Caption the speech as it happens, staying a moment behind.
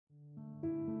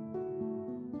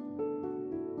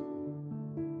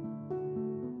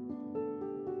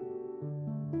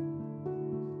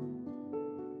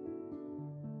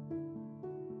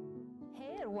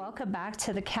welcome back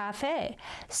to the cafe.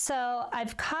 So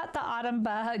I've caught the autumn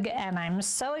bug and I'm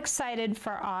so excited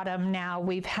for autumn now.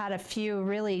 We've had a few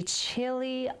really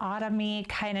chilly, autumny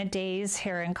kind of days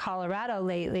here in Colorado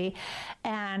lately,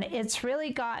 and it's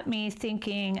really got me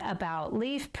thinking about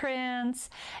leaf prints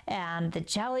and the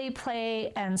Gelli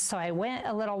plate, and so I went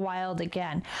a little wild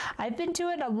again. I've been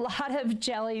doing a lot of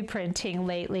Gelli printing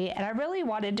lately, and I really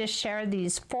wanted to share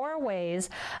these 4 ways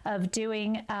of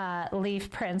doing leaf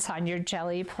prints on your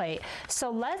Gelli plate. So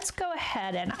let's go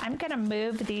ahead and I'm going to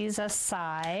move these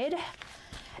aside.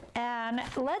 And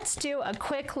let's do a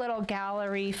quick little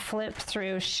gallery flip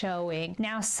through showing.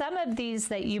 Now, some of these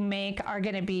that you make are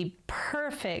going to be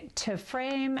perfect to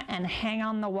frame and hang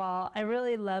on the wall. I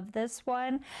really love this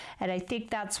one, and I think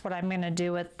that's what I'm going to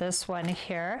do with this one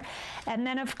here. And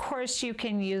then, of course, you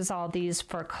can use all these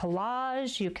for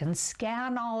collage. You can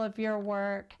scan all of your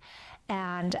work,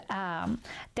 and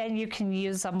then you can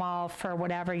use them all for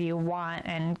whatever you want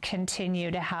and continue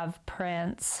to have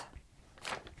prints.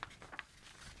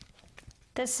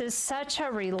 This is such a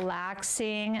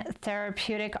relaxing,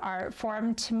 therapeutic art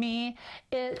form to me.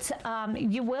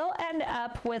 You will end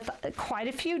up with quite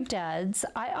a few duds.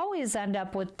 I always end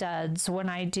up with duds when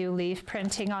I do leaf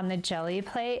printing on the Gelli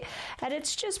plate, and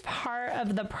it's just part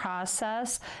of the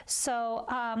process. So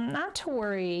not to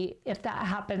worry if that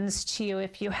happens to you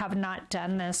if you have not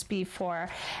done this before.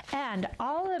 And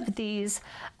all of these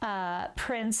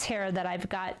prints here that I've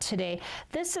got today,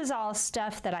 this is all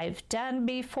stuff that I've done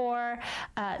before.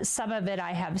 Some of it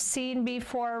I have seen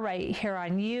before right here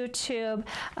on YouTube.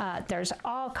 There's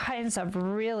all kinds of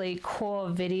really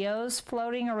cool videos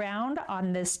floating around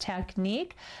on this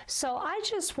technique. So I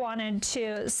just wanted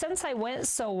to, since I went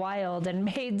so wild and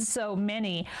made so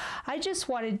many, I just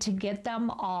wanted to get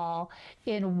them all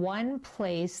in one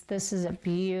place. This is a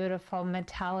beautiful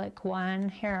metallic one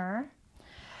here.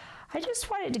 I just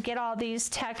wanted to get all these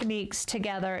techniques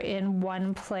together in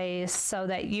one place so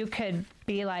that you could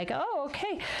be like, oh,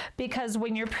 okay, because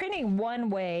when you're printing one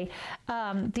way,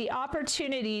 the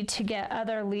opportunity to get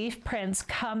other leaf prints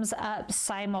comes up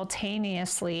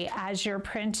simultaneously as you're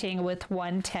printing with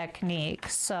one technique.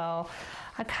 So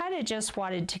I kind of just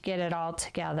wanted to get it all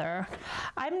together.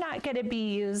 I'm not going to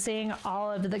be using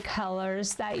all of the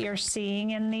colors that you're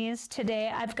seeing in these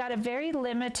today. I've got a very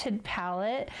limited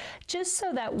palette just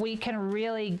so that we can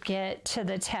really get to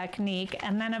the technique,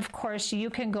 and then of course you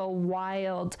can go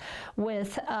wild with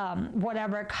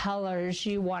whatever colors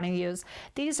you want to use.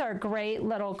 These are great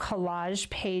little collage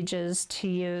pages to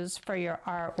use for your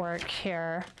artwork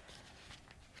here.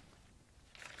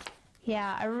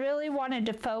 Yeah, I really wanted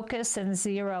to focus and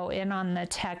zero in on the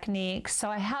technique, so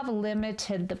I have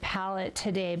limited the palette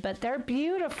today, but they're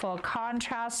beautiful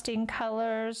contrasting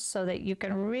colors so that you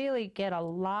can really get a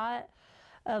lot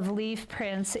of leaf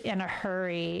prints in a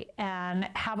hurry and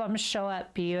have them show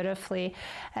up beautifully.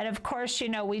 And of course, you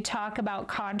know, we talk about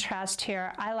contrast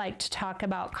here. I like to talk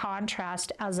about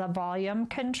contrast as a volume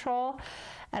control.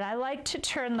 And I like to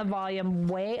turn the volume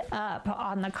way up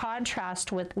on the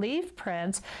contrast with leaf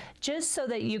prints just so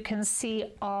that you can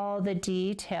see all the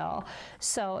detail.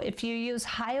 So if you use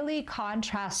highly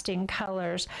contrasting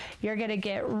colors, you're going to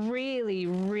get really,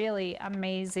 really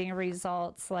amazing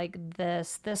results like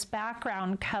this. This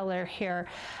background color here,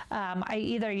 I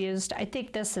either used, I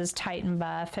think this is Titan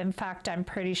Buff. In fact, I'm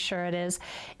pretty sure it is.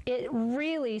 It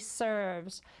really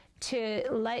serves to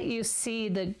let you see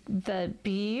the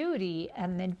beauty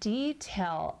and the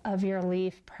detail of your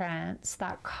leaf prints,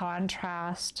 that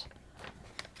contrast.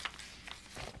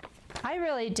 I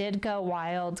really did go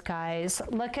wild, guys.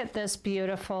 Look at this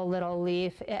beautiful little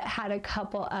leaf. It had a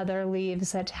couple other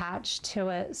leaves attached to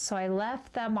it, so I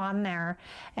left them on there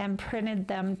and printed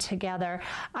them together.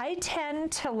 I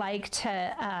tend to like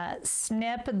to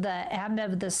snip the end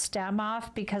of the stem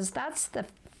off because that's the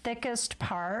thickest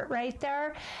part right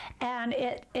there, and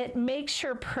it makes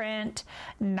your print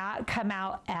not come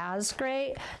out as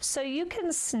great. So you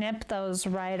can snip those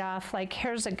right off. Like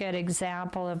here's a good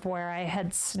example of where I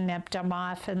had snipped them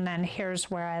off, and then here's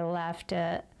where I left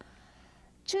it.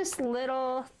 Just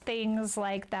little things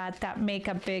like that that make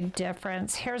a big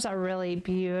difference. Here's a really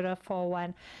beautiful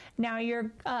one. Now your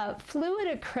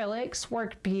fluid acrylics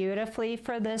work beautifully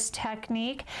for this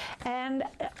technique, and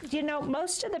you know,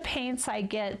 most of the paints I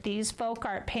get, these folk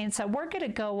art paints, and we're going to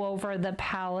go over the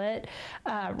palette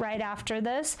right after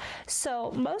this.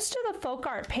 So most of the folk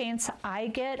art paints I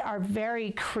get are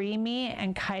very creamy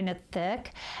and kind of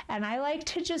thick, and I like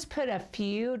to just put a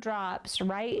few drops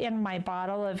right in my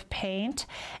bottle of paint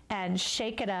and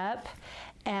shake it up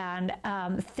and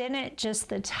thin it just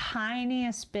the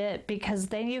tiniest bit, because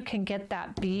then you can get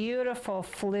that beautiful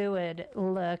fluid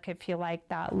look if you like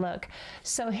that look.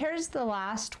 So here's the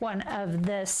last one of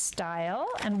this style,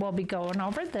 and we'll be going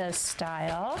over this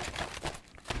style.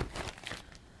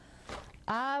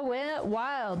 I went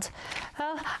wild.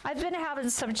 I've been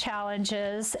having some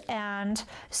challenges, and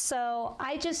so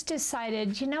I just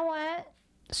decided, you know what?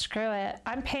 Screw it.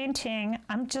 I'm painting.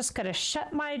 I'm just going to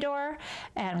shut my door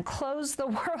and close the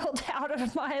world out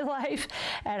of my life,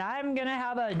 and I'm going to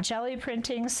have a jelly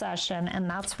printing session. And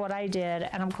that's what I did.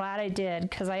 And I'm glad I did,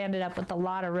 because I ended up with a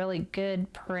lot of really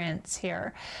good prints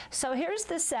here. So here's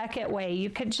the second way. You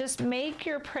could just make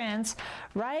your prints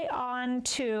right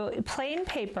onto plain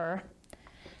paper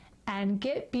and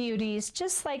get beauties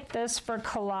just like this for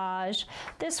collage.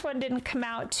 This one didn't come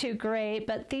out too great,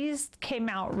 but these came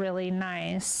out really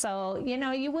nice. So, you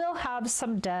know, you will have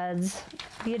some duds.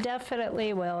 You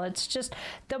definitely will. It's just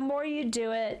the more you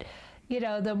do it, you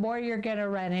know, the more you're going to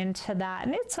run into that.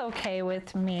 And it's okay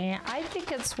with me. I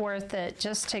think it's worth it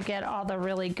just to get all the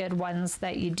really good ones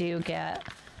that you do get.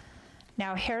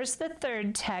 Now here's the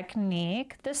third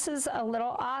technique. This is a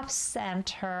little off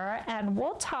center, and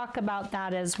we'll talk about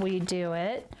that as we do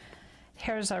it.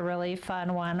 Here's a really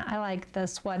fun one. I like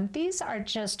this one. These are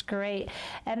just great.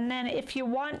 And then if you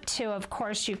want to, of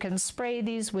course, you can spray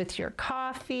these with your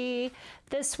coffee.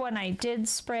 This one I did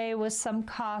spray with some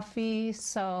coffee,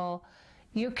 so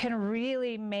you can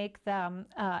really make them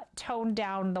tone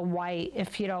down the white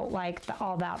if you don't like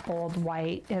all that bold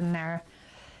white in there.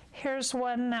 Here's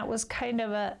one that was kind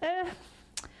of a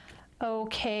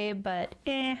okay, but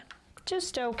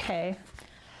just okay.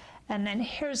 And then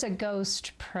here's a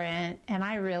ghost print, and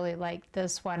I really like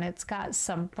this one. It's got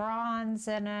some bronze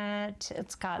in it.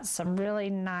 It's got some really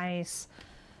nice,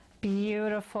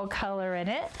 beautiful color in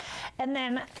it. And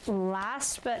then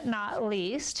last but not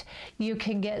least, you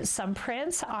can get some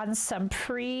prints on some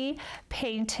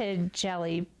pre-painted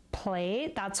jelly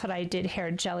plate. That's what I did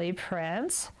here, jelly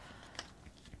prints.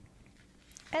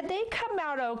 And they come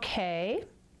out okay.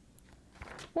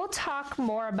 We'll talk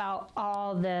more about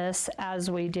all this as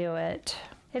we do it.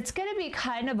 It's going to be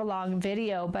kind of a long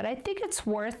video, but I think it's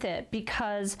worth it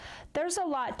because there's a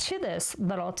lot to this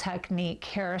little technique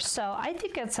here. So I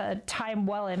think it's a time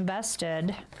well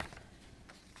invested.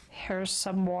 Here's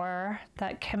some more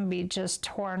that can be just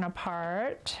torn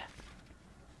apart.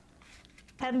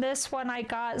 And this one I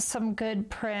got some good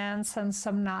prints and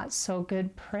some not so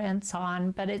good prints on,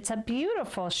 but it's a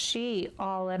beautiful sheet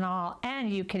all in all. And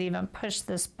you can even push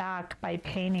this back by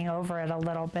painting over it a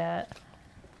little bit.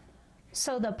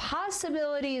 So the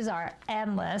possibilities are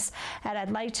endless, and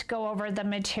I'd like to go over the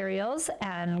materials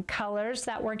and colors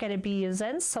that we're going to be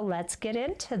using. So let's get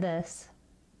into this.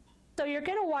 So you're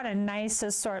going to want a nice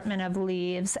assortment of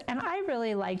leaves, and I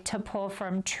really like to pull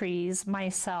from trees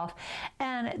myself.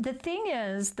 And the thing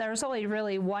is, there's only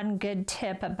really one good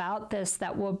tip about this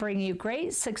that will bring you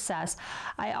great success.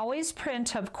 I always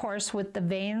print, of course, with the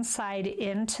vein side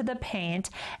into the paint,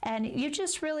 and you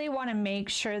just really want to make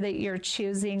sure that you're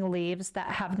choosing leaves that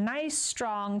have nice,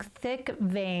 strong, thick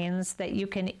veins that you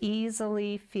can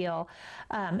easily feel.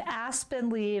 Aspen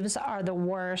leaves are the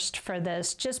worst for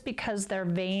this, just because their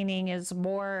veining is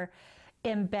more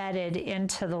embedded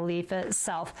into the leaf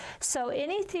itself. So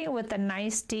anything with a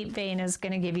nice deep vein is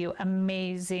going to give you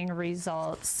amazing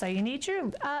results. So you need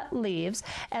your leaves,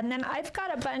 and then I've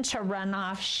got a bunch of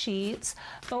runoff sheets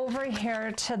over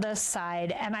here to the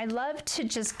side, and I love to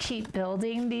just keep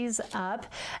building these up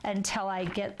until I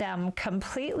get them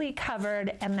completely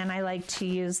covered, and then I like to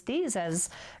use these as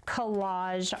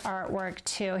collage artwork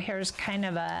too. Here's kind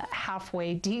of a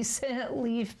halfway decent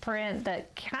leaf print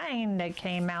that kind of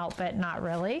came out, but not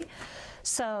really.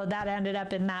 So that ended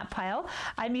up in that pile.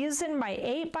 I'm using my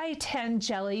 8x10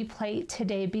 jelly plate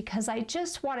today because I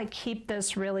just want to keep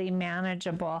this really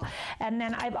manageable. And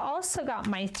then I've also got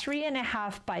my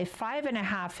 3.5 by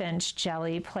 5.5 inch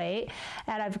jelly plate,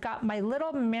 and I've got my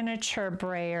little miniature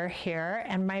brayer here,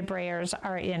 and my brayers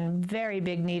are in very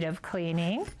big need of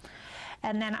cleaning.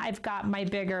 And then I've got my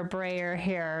bigger brayer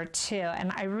here too.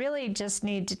 And I really just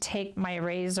need to take my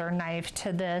razor knife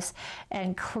to this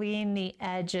and clean the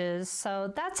edges.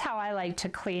 So that's how I like to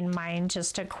clean mine.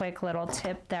 Just a quick little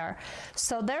tip there.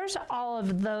 So there's all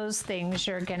of those things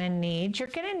you're gonna need. You're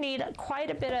gonna need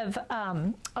quite a bit of,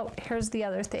 oh, here's the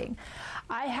other thing.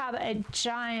 I have a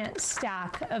giant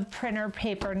stack of printer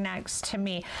paper next to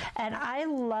me, and I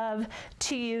love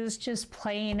to use just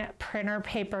plain printer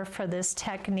paper for this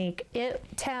technique. It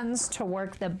tends to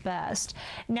work the best.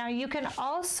 Now you can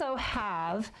also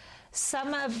have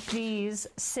some of these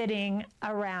sitting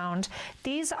around.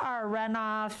 These are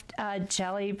runoff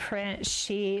jelly print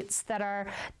sheets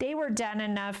they were done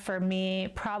enough for me,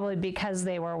 probably because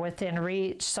they were within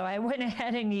reach, so I went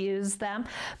ahead and used them.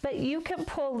 But you can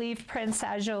pull leaf prints,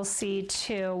 as you'll see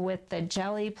too, with the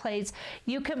jelly plates.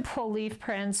 You can pull leaf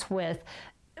prints with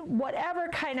whatever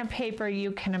kind of paper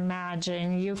you can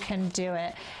imagine, you can do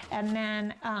it. And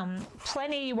then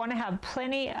you want to have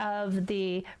plenty of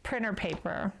the printer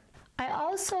paper. I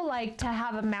also like to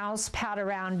have a mouse pad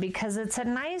around because it's a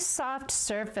nice soft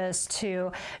surface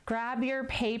to grab your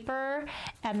paper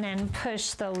and then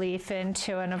push the leaf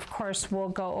into, and of course we'll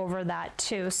go over that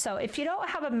too. So if you don't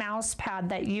have a mouse pad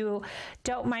that you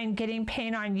don't mind getting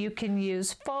paint on, you can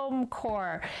use foam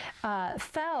core,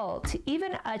 felt,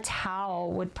 even a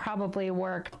towel would probably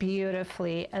work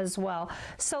beautifully as well.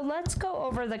 So let's go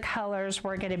over the colors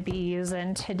we're going to be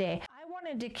using today.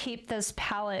 To keep this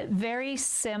palette very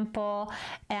simple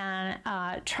and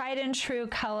tried and true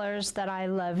colors that I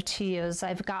love to use.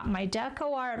 I've got my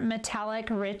Deco Art Metallic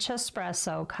Rich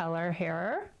Espresso color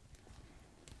here.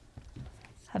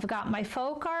 I've got my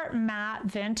Folk Art Matte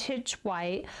Vintage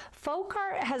White. Folk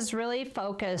Art has really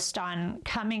focused on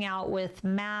coming out with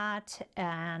matte,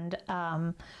 and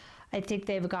I think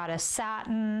they've got a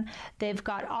satin. They've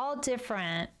got all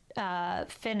different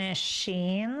finish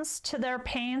sheens to their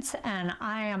paints, and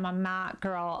I am a matte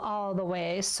girl all the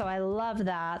way, so I love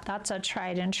that. That's a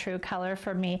tried and true color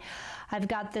for me. I've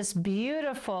got this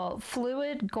beautiful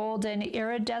fluid golden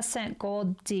iridescent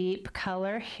gold deep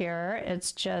color here.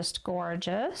 It's just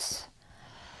gorgeous.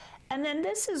 And then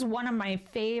this is one of my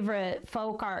favorite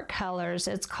folk art colors.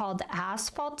 It's called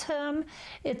Asphaltum.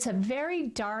 It's a very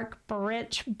dark,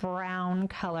 rich brown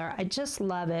color. I just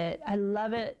love it. I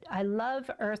love it. I love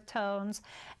earth tones,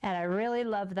 and I really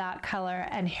love that color.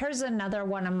 And here's another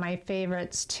one of my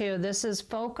favorites too. This is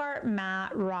Folk Art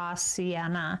Matte Raw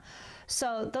Sienna.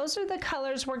 So those are the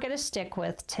colors we're going to stick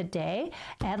with today,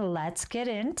 and let's get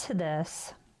into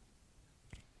this.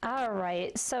 All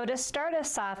right, so to start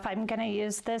us off, I'm going to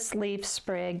use this leaf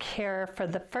sprig here for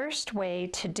the first way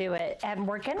to do it, and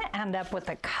we're going to end up with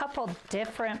a couple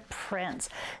different prints.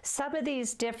 Some of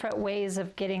these different ways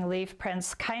of getting leaf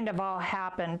prints kind of all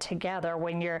happen together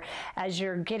when as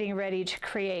you're getting ready to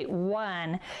create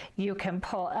one, you can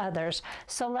pull others.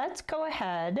 So let's go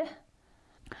ahead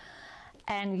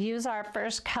and use our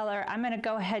first color. I'm going to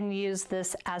go ahead and use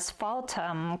this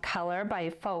Asphaltum color by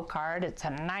Folk Art. It's a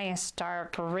nice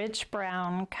dark rich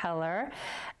brown color,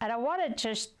 and I want to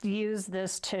just use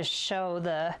this to show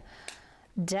the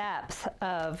depth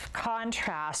of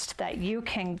contrast that you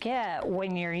can get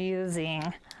when you're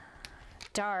using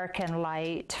dark and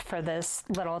light for this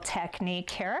little technique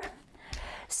here.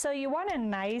 So you want a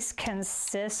nice,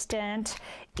 consistent,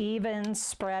 even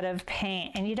spread of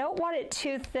paint, and you don't want it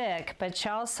too thick, but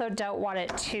you also don't want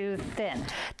it too thin.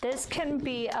 This can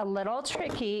be a little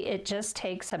tricky. It just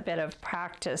takes a bit of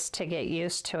practice to get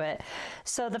used to it.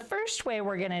 So the first way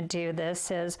we're going to do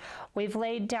this is we've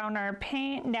laid down our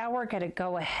paint. Now we're going to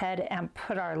go ahead and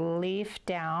put our leaf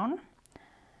down,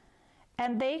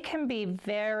 and they can be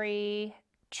very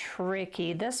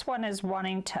tricky. This one is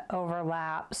wanting to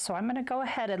overlap, so I'm going to go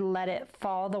ahead and let it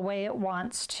fall the way it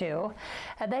wants to.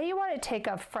 And then you want to take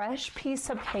a fresh piece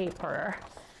of paper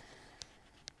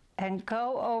and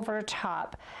go over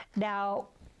top. Now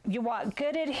you want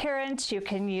good adherence. You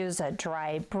can use a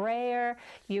dry brayer.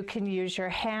 You can use your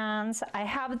hands. I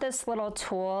have this little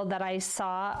tool that I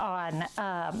saw on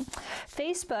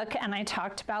Facebook, and I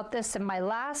talked about this in my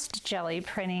last jelly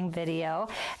printing video,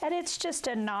 and it's just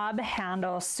a knob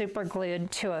handle super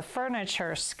glued to a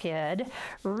furniture skid.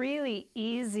 Really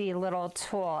easy little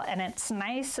tool, and it's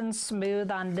nice and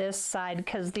smooth on this side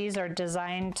because these are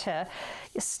designed to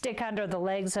stick under the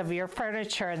legs of your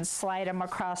furniture and slide them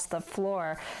across the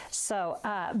floor. So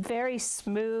very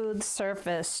smooth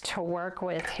surface to work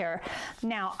with here.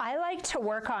 Now I like to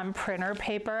work on printer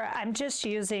paper. I'm just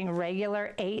using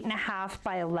regular 8.5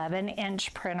 by 11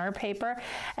 inch printer paper,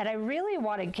 and I really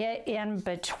want to get in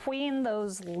between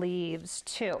those leaves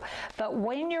too. But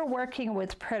when you're working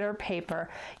with printer paper,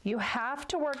 you have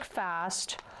to work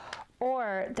fast,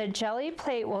 or the jelly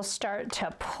plate will start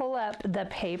to pull up the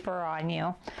paper on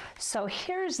you. So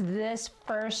here's this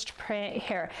first print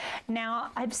here.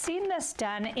 Now, I've seen this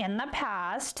done in the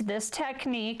past. This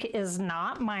technique is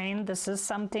not mine. This is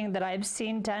something that I've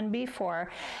seen done before.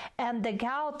 And the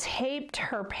gal taped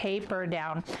her paper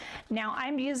down. Now,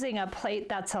 I'm using a plate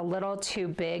that's a little too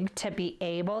big to be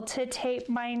able to tape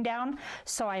mine down,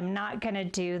 so I'm not gonna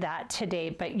do that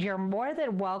today, but you're more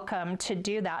than welcome to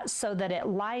do that so that it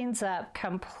lines up up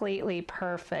completely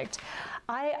perfect.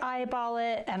 I eyeball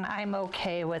it and I'm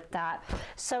okay with that.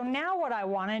 So now what I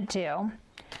want to do,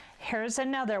 here's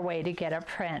another way to get a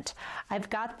print. I've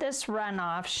got this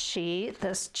runoff sheet,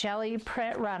 this jelly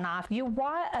print runoff. You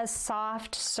want a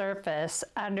soft surface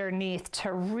underneath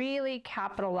to really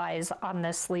capitalize on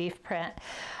this leaf print.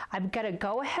 I'm gonna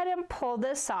go ahead and pull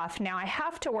this off. Now I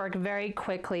have to work very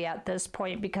quickly at this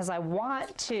point because I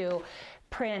want to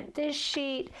print this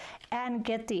sheet and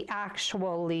get the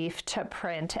actual leaf to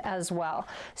print as well.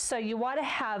 So you want to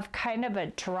have kind of a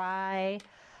dry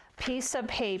piece of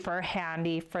paper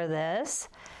handy for this,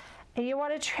 and you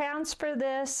want to transfer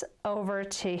this over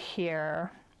to here.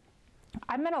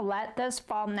 I'm going to let this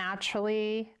fall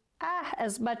naturally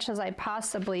as much as I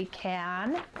possibly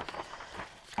can,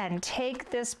 and take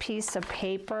this piece of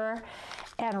paper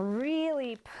and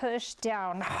really push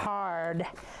down hard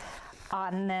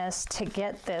on this to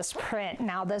get this print.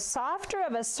 Now the softer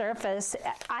of a surface,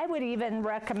 I would even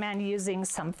recommend using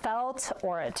some felt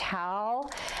or a towel,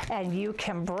 and you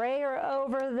can brayer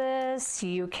over this,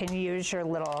 you can use your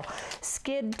little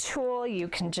skid tool, you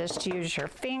can just use your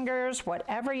fingers,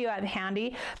 whatever you have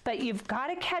handy, but you've got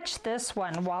to catch this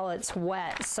one while it's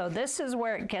wet. So this is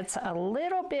where it gets a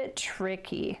little bit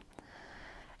tricky.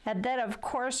 And then of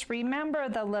course remember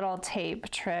the little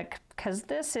tape trick, because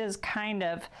this is kind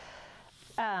of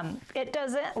it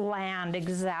doesn't land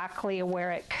exactly where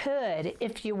it could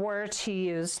if you were to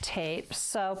use tape.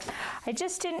 So I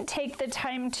just didn't take the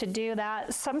time to do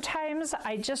that. Sometimes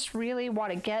I just really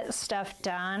want to get stuff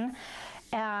done,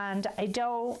 and I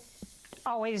don't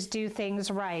always do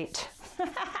things right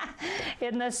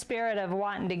in the spirit of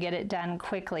wanting to get it done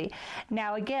quickly.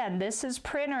 Now again, this is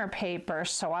printer paper,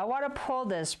 so I want to pull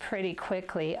this pretty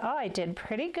quickly. Oh, I did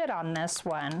pretty good on this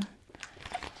one.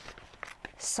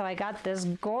 So I got this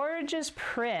gorgeous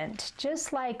print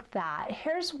just like that.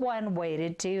 Here's one way to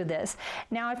do this.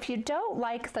 Now if you don't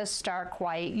like the stark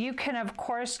white, you can of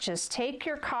course just take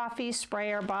your coffee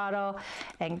sprayer bottle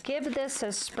and give this a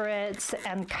spritz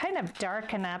and kind of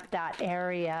darken up that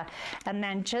area, and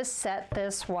then just set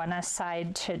this one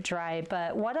aside to dry.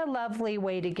 But what a lovely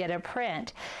way to get a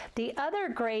print. The other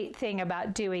great thing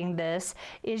about doing this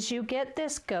is you get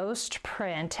this ghost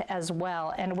print as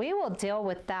well, and we will deal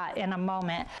with that in a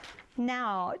moment.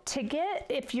 Now,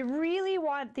 if you really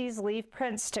want these leaf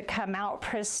prints to come out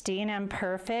pristine and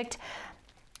perfect,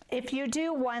 if you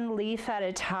do one leaf at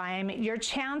a time, your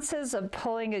chances of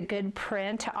pulling a good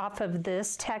print off of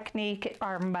this technique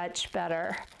are much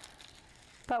better.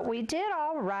 But we did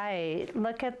all right.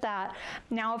 Look at that.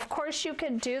 Now, of course, you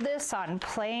could do this on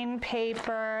plain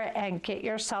paper and get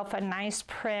yourself a nice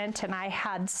print. And I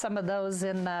had some of those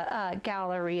in the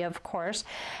gallery, of course.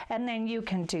 And then you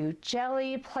can do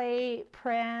jelly plate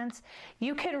prints.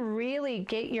 You can really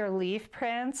get your leaf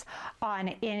prints on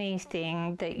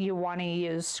anything that you want to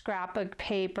use. Scrapbook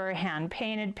paper, hand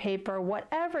painted paper,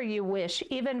 whatever you wish.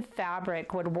 Even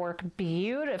fabric would work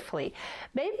beautifully.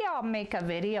 Maybe I'll make a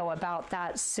video about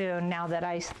that soon, now that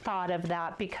I thought of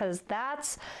that, because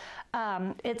that's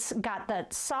it's got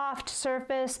that soft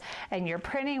surface and you're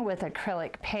printing with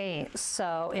acrylic paint,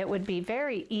 so it would be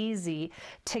very easy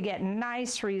to get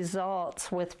nice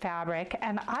results with fabric.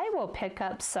 And I will pick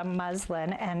up some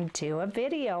muslin and do a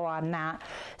video on that.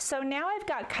 So now I've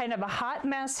got kind of a hot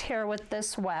mess here with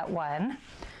this wet one.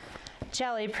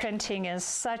 Jelly printing is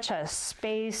such a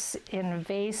space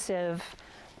invasive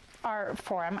art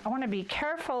form. I want to be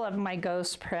careful of my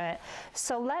ghost print.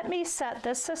 So let me set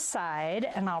this aside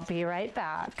and I'll be right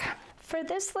back. For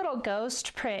this little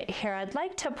ghost print here, I'd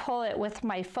like to pull it with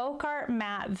my Folk Art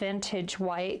Matte Vintage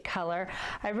White color.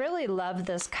 I really love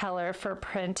this color for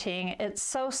printing. It's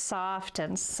so soft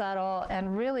and subtle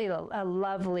and really a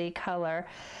lovely color.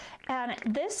 And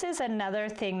this is another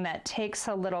thing that takes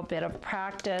a little bit of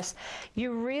practice.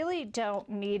 You really don't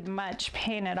need much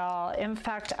paint at all. In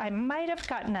fact, I might have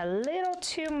gotten a little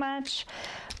too much,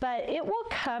 but it will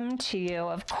come to you,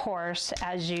 of course,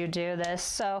 as you do this.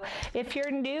 So if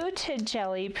you're new to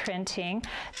jelly printing,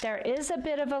 there is a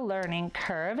bit of a learning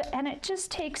curve, and it just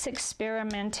takes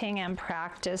experimenting and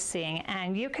practicing,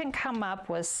 and you can come up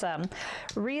with some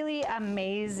really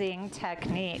amazing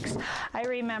techniques. I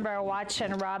remember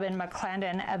watching Robin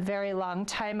McClendon a very long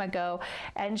time ago,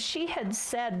 and she had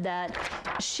said that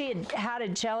she had a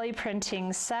jelly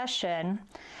printing session,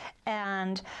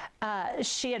 and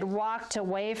she had walked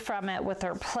away from it with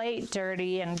her plate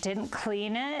dirty and didn't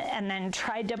clean it, and then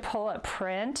tried to pull a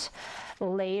print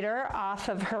later off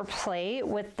of her plate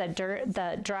with the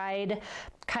dried,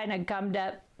 kind of gummed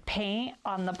up paint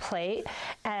on the plate,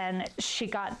 and she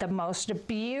got the most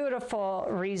beautiful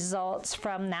results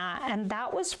from that, and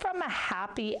that was from a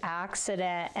happy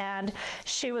accident, and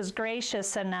she was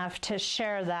gracious enough to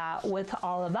share that with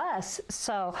all of us.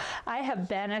 So I have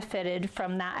benefited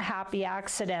from that happy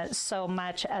accident so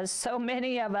much, as so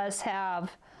many of us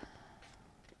have.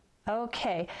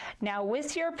 Okay, now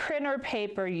with your printer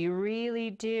paper, you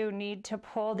really do need to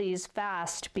pull these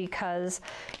fast, because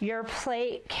your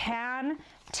plate can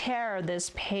tear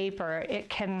this paper. It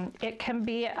can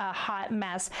be a hot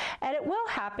mess, and it will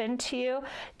happen to you.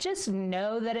 Just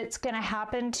know that it's going to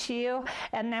happen to you,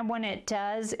 and then when it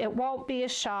does, it won't be a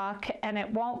shock, and it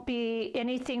won't be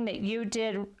anything that you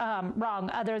did wrong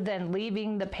other than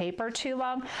leaving the paper too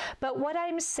long. But what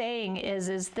I'm saying is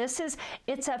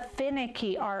it's a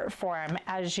finicky art form,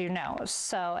 as you know.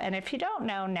 So, and if you don't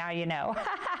know, now you know.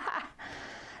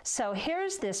 So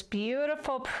here's this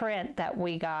beautiful print that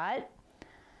we got,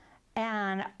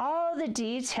 and all the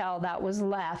detail that was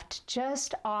left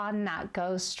just on that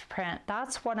ghost print.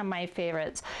 That's one of my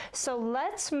favorites. So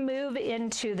let's move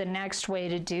into the next way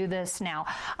to do this now.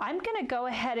 I'm going to go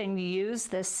ahead and use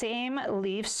the same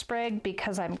leaf sprig,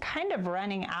 because I'm kind of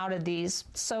running out of these.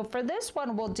 So for this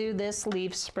one, we'll do this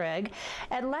leaf sprig,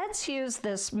 and let's use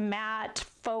this matte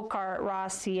folk art raw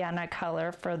sienna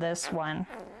color for this one.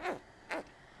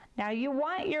 Now you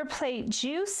want your plate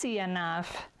juicy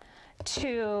enough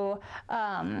to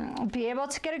be able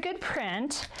to get a good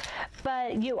print,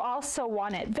 but you also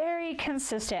want it very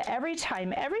consistent every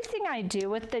time. Everything I do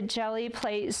with the Gelli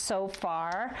plate so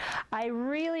far, I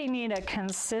really need a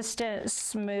consistent,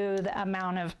 smooth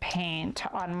amount of paint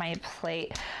on my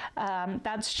plate.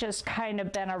 That's just kind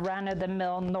of been a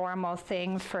run-of-the-mill normal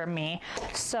thing for me.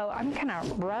 So I'm gonna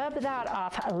rub that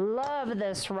off. I love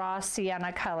this raw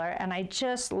sienna color, and I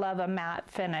just love a matte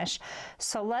finish.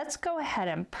 So let's go ahead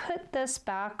and put this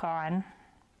back on.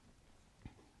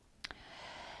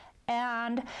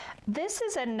 And this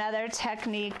is another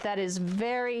technique that is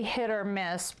very hit or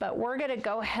miss, but we're going to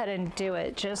go ahead and do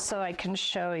it just so I can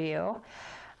show you.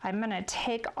 I'm going to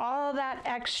take all that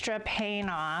extra paint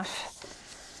off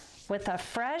with a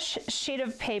fresh sheet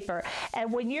of paper.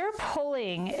 And when you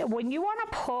want to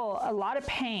pull a lot of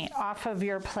paint off of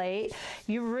your plate,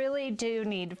 you really do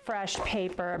need fresh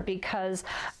paper, because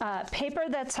paper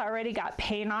that's already got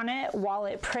paint on it, while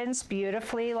it prints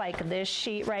beautifully like this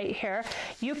sheet right here,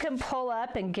 you can pull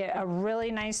up and get a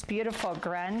really nice, beautiful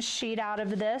grunge sheet out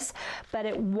of this, but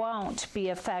it won't be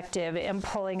effective in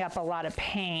pulling up a lot of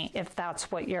paint if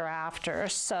that's what you're after.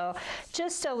 So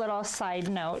just a little side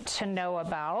note to know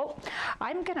about.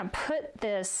 I'm going to put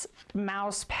this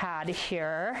mouse pad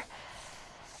here,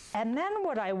 and then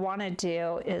what I want to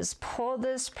do is pull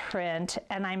this print,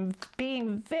 and I'm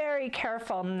being very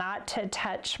careful not to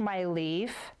touch my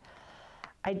leaf.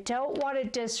 I don't want to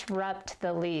disrupt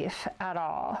the leaf at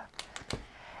all.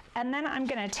 And then I'm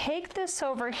going to take this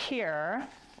over here.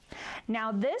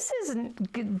 Now this is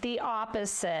the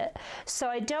opposite, so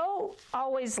I don't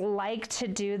always like to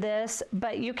do this,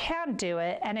 but you can do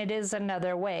it, and it is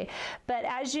another way. But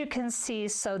as you can see,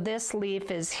 so this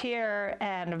leaf is here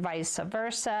and vice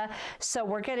versa, so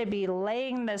we're going to be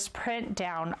laying this print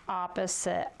down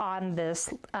opposite on this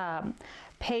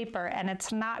paper, and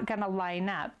it's not going to line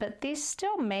up, but these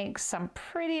still make some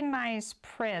pretty nice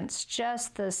prints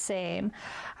just the same.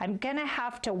 I'm going to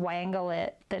have to wangle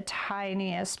it the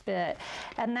tiniest bit,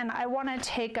 and then I want to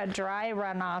take a dry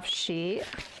runoff sheet.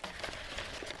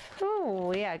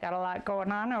 Ooh, yeah, I got a lot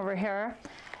going on over here.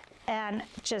 And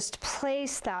just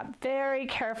place that very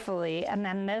carefully, and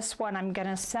then this one I'm going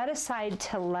to set aside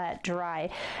to let dry.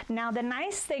 Now the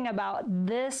nice thing about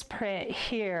this print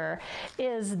here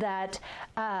is that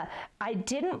I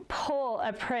didn't pull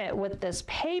a print with this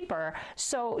paper,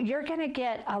 so you're going to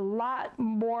get a lot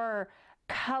more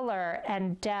color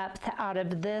and depth out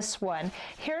of this one.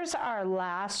 Here's our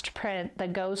last print, the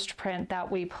ghost print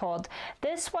that we pulled.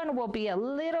 This one will be a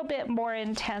little bit more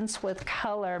intense with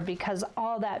color because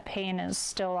all that paint is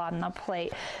still on the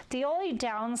plate. The only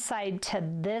downside to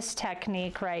this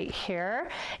technique right here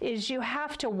is you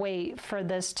have to wait for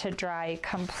this to dry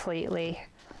completely.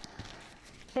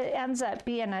 It ends up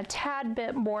being a tad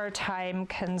bit more time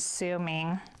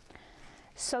consuming.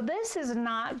 So this is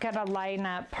not going to line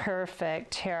up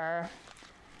perfect here.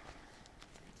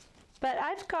 But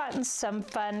I've gotten some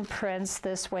fun prints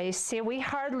this way. See, we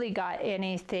hardly got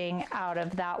anything out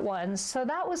of that one, so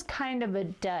that was kind of a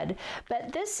dud.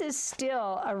 But this is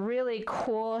still a really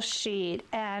cool sheet,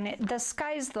 and the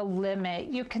sky's the limit.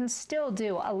 You can still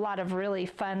do a lot of really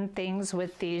fun things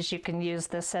with these. You can use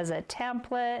this as a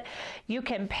template. You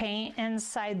can paint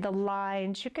inside the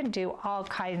lines. You can do all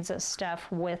kinds of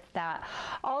stuff with that.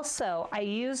 Also, I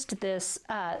used this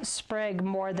sprig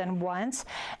more than once,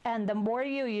 and the more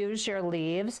you use your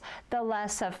leaves, the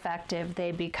less effective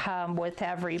they become with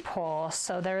every pull.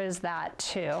 So there is that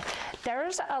too.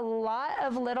 There's a lot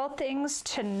of little things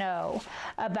to know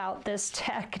about this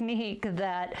technique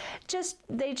that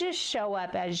they just show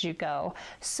up as you go.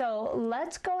 So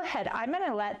let's go ahead. I'm going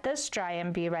to let this dry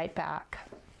and be right back.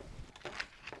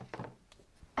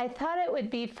 I thought it would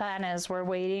be fun as we're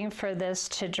waiting for this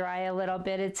to dry a little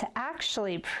bit. It's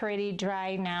actually pretty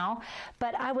dry now,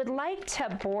 but I would like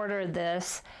to border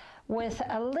this with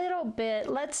a little bit.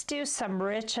 Let's do some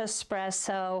rich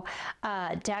espresso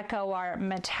Deco Art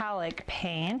metallic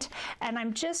paint, and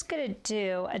I'm just going to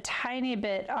do a tiny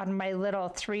bit on my little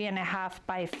 3.5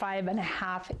 by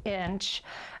 5.5 inch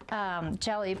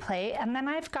jelly plate, and then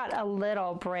I've got a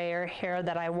little brayer here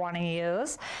that I want to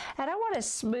use, and I want to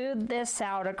smooth this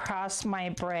out across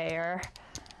my brayer,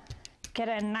 get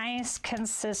a nice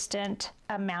consistent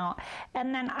amount,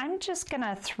 and then I'm just going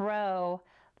to throw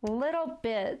little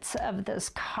bits of this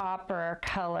copper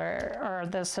color or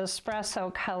this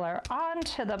espresso color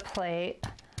onto the plate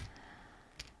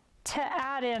to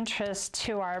add interest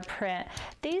to our print.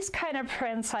 These kind of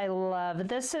prints I love.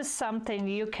 This is something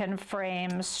you can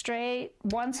frame straight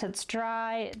once it's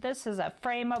dry. This is a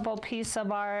frameable piece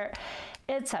of art.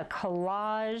 It's a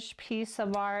collage piece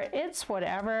of art. It's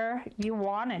whatever you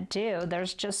want to do.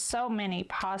 There's just so many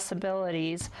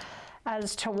possibilities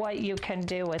as to what you can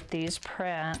do with these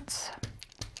prints.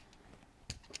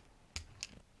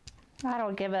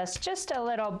 That'll give us just a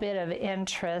little bit of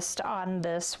interest on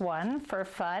this one for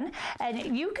fun.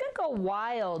 And you can go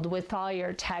wild with all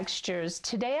your textures.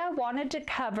 Today I wanted to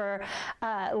cover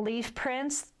leaf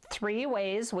prints 3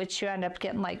 ways, which you end up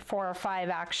getting like 4 or 5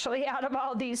 actually out of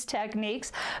all these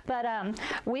techniques. But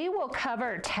we will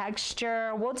cover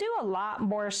texture. We'll do a lot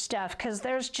more stuff because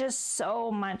there's just so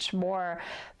much more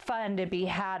fun to be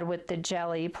had with the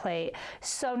jelly plate.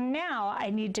 So now I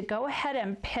need to go ahead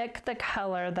and pick the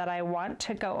color that I want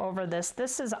to go over this.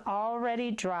 This is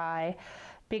already dry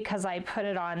because I put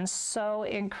it on so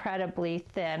incredibly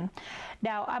thin.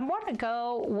 Now I want to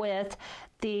go with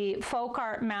the Folk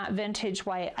Art Matte Vintage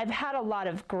White. I've had a lot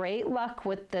of great luck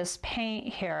with this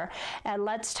paint here, and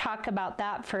let's talk about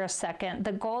that for a second.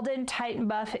 The Golden Titan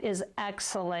Buff is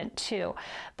excellent too,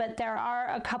 but there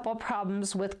are a couple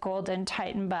problems with Golden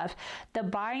Titan Buff. The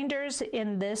binders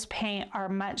in this paint are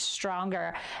much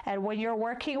stronger, and when you're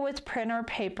working with printer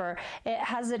paper, it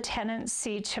has a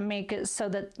tendency to make it so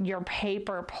that your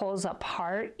paper pulls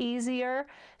apart easier.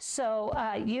 So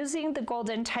using the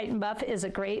Golden Titan Buff is a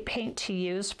great paint to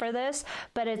use for this,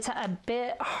 but it's a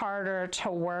bit harder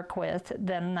to work with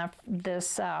than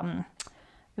this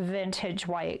vintage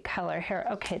white color here.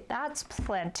 Okay, that's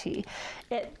plenty.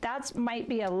 That might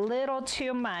be a little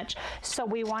too much, so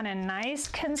we want a nice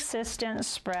consistent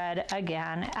spread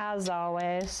again, as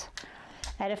always.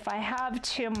 And if I have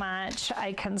too much,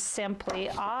 I can simply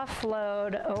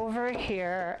offload over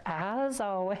here, as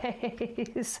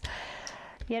always.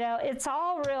 You know, it's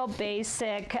all real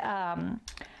basic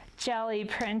jelly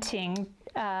printing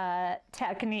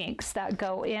techniques that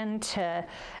go into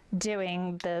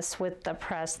doing this with the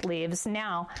pressed leaves.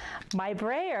 Now, my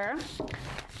brayer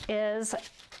is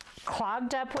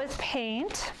clogged up with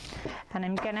paint, and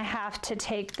I'm gonna have to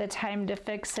take the time to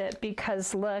fix it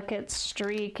because look, it's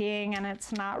streaking and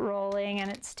it's not rolling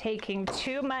and it's taking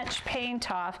too much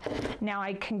paint off. Now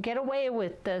I can get away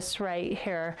with this right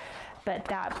here, but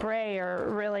that brayer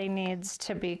really needs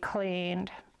to be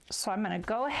cleaned. So I'm gonna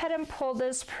go ahead and pull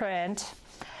this print,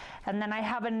 and then I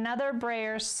have another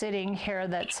brayer sitting here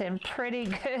that's in pretty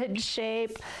good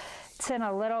shape. It's in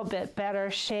a little bit better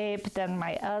shape than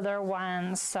my other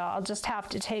ones, so I'll just have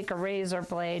to take a razor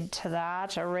blade to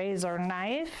that, a razor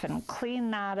knife, and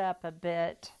clean that up a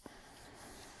bit.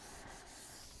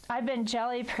 I've been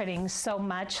jelly printing so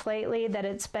much lately that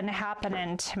it's been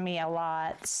happening to me a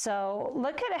lot. So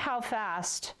look at how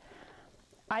fast.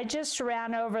 I just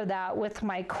ran over that with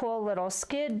my cool little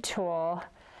skid tool,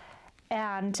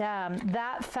 and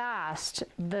that fast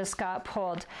this got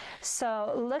pulled.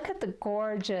 So look at the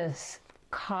gorgeous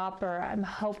copper. I'm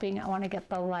hoping I want to get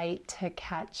the light to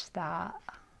catch that.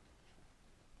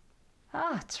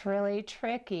 Oh, it's really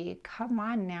tricky. Come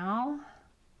on now.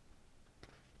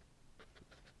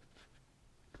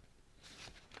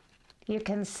 You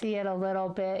can see it a little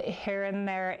bit here and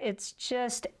there. It's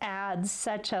just adds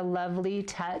such a lovely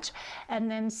touch. And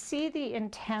then see the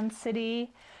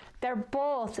intensity. They're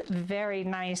both very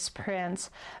nice prints,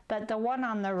 but the one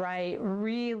on the right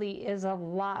really is a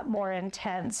lot more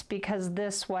intense because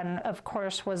this one, of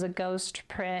course, was a ghost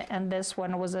print and this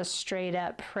one was a straight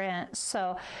up print.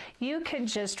 So you can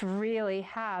just really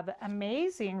have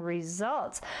amazing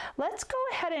results. Let's go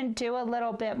ahead and do a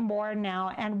little bit more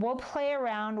now, and we'll play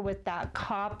around with that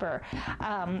copper.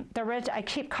 The rich, I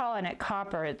keep calling it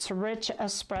copper, it's rich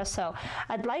espresso.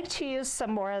 I'd like to use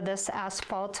some more of this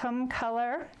asphaltum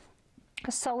color.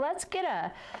 So let's get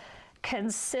a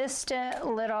consistent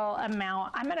little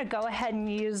amount. I'm going to go ahead and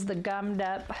use the gummed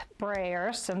up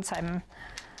brayer since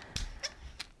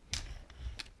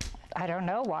I don't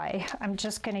know why. I'm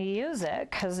just going to use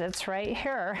it because it's right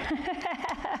here.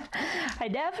 I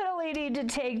definitely need to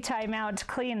take time out to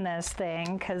clean this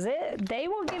thing because they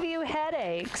will give you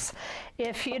headaches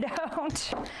if you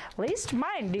don't. At least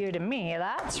mine do to me,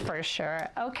 that's for sure.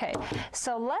 Okay,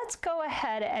 so let's go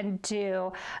ahead and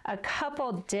do a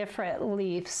couple different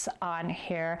leaves on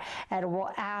here, and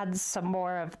we'll add some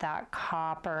more of that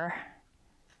copper.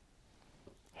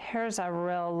 Here's a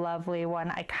real lovely one.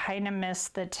 I kind of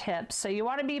missed the tip. So you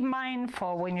want to be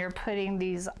mindful when you're putting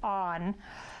these on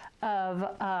of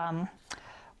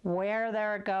where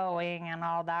they're going and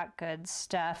all that good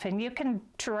stuff. And you can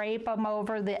drape them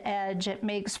over the edge. It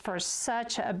makes for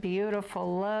such a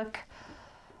beautiful look.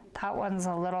 That one's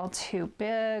a little too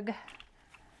big.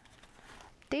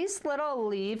 These little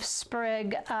leaf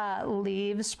sprig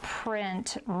leaves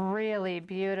print really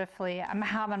beautifully. I'm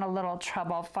having a little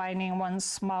trouble finding one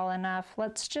small enough.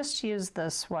 Let's just use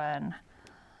this one.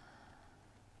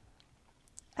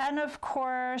 And of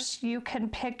course, you can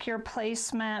pick your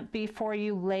placement before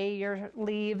you lay your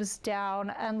leaves down.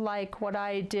 And like what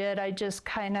I did, I just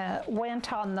kind of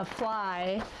went on the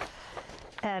fly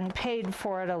and paid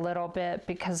for it a little bit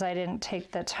because I didn't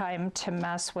take the time to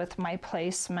mess with my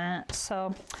placement.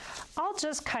 So all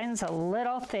just kinds of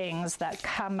little things that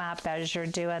come up as you're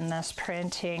doing this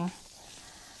printing.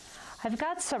 I've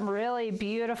got some really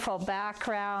beautiful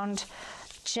background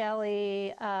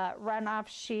jelly runoff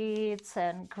sheets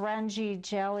and grungy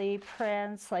jelly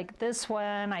prints like this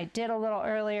one I did a little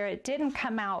earlier. It didn't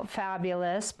come out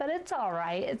fabulous, but it's all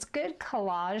right. It's good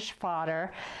collage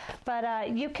fodder.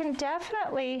 But you can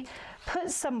definitely put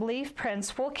some leaf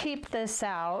prints. We'll keep this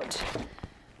out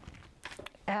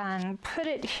and put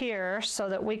it here so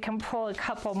that we can pull a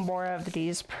couple more of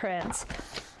these prints.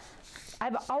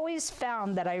 I've always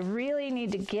found that I really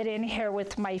need to get in here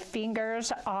with my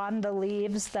fingers on the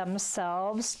leaves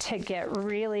themselves to get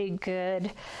really good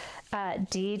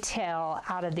detail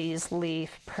out of these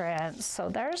leaf prints. So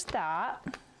there's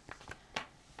that.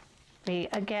 Be,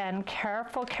 again,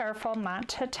 careful not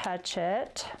to touch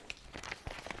it.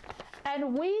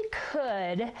 And we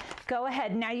could go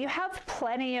ahead. Now you have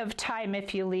plenty of time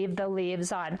if you leave the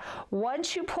leaves on.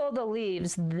 Once you pull the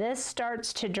leaves, this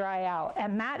starts to dry out.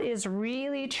 And that is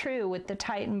really true with the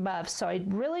Titan Buff. So I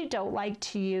really don't like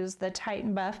to use the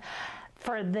Titan Buff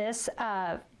for this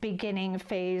beginning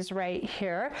phase right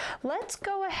here. Let's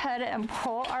go ahead and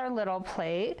pull our little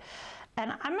plate.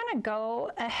 And I'm going to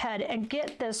go ahead and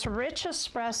get this rich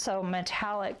espresso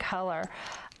metallic color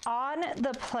on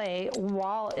the plate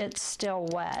while it's still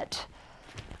wet,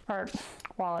 or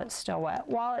while it's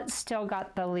still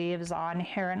got the leaves on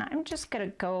here. And I'm just going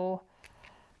to go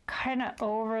kind of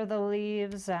over the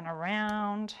leaves and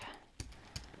around.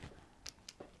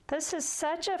 This is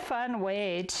such a fun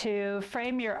way to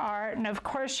frame your art. And of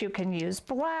course you can use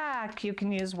black, you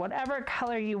can use whatever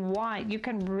color you want. You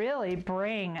can really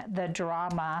bring the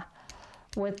drama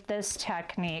with this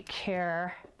technique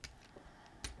here.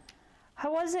 I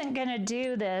wasn't gonna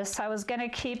do this. I was gonna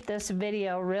keep this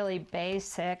video really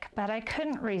basic, but I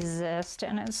couldn't resist,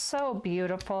 and it's so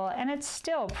beautiful, and it's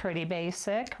still pretty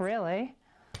basic, really.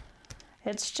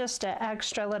 It's just an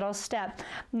extra little step.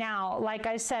 Now, like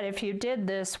I said, if you did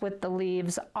this with the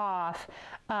leaves off,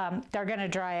 they're gonna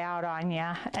dry out on you,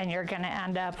 and you're gonna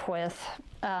end up with,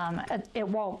 it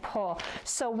won't pull.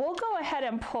 So we'll go ahead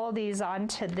and pull these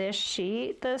onto this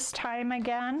sheet this time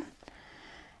again.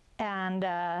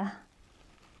 And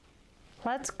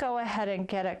let's go ahead and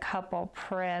get a couple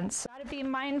prints. Gotta be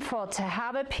mindful to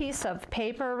have a piece of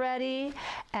paper ready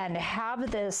and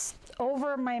have this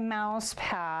over my mouse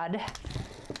pad.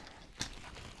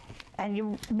 And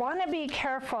you want to be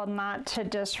careful not to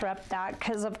disrupt that,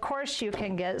 because of course you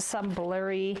can get some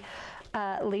blurry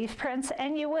leaf prints,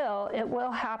 and you will. It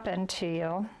will happen to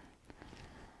you.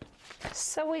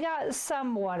 So we got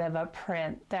somewhat of a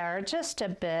print there, just a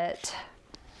bit.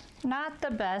 not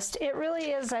the best. It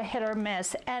really is a hit or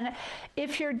miss. And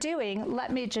if you're doing,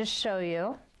 let me just show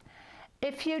you.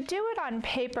 If you do it on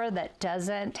paper that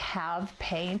doesn't have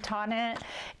paint on it,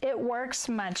 it works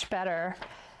much better.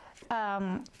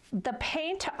 The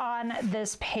paint on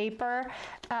this paper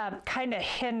kind of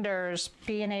hinders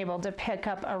being able to pick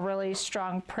up a really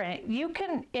strong print.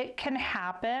 It can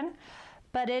happen,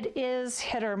 but it is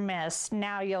hit or miss.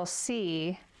 Now you'll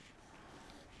see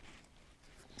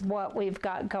what we've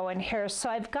got going here. So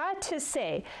I've got to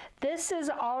say, this is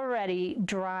already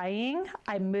drying.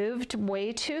 I moved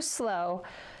way too slow,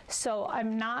 so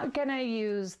I'm not gonna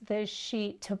use this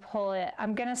sheet to pull it.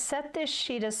 I'm gonna set this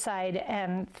sheet aside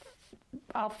and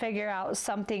I'll figure out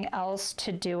something else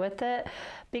to do with it,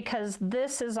 because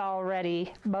this is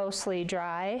already mostly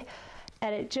dry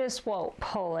and it just won't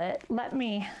pull it. Let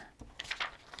me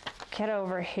get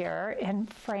over here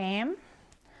and frame.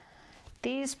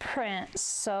 These print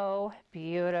so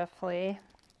beautifully,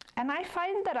 and I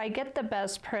find that I get the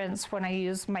best prints when I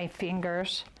use my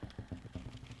fingers.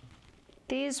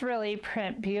 These really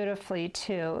print beautifully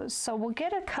too. So we'll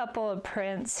get a couple of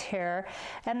prints here,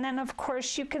 and then of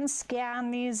course you can scan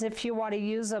these if you want to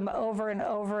use them over and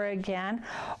over again,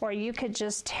 or you could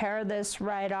just tear this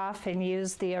right off and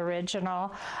use the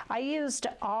original. I used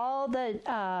all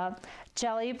the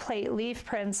jelly plate leaf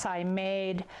prints I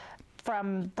made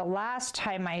from the last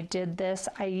time I did this.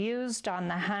 I used on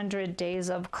the 100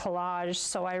 days of collage,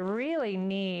 so I really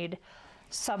need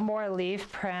some more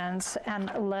leaf prints.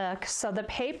 And look, so the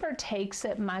paper takes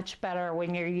it much better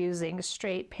when you're using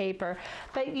straight paper,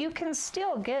 but you can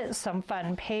still get some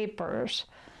fun papers.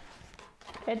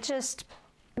 It just,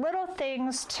 little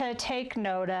things to take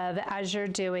note of as you're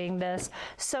doing this.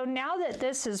 So now that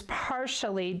this is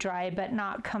partially dry but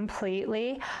not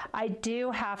completely, I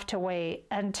do have to wait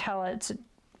until it's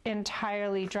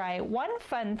entirely dry. One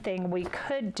fun thing we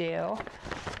could do,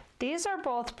 these are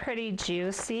both pretty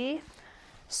juicy,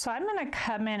 so I'm going to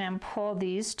come in and pull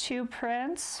these two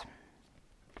prints,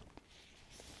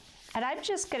 and I'm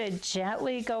just going to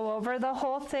gently go over the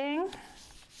whole thing.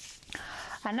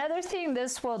 Another thing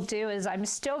this will do is I'm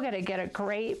still going to get a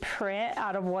great print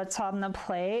out of what's on the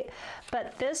plate,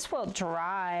 but this will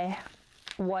dry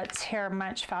what's here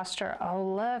much faster.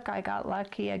 Oh, look, I got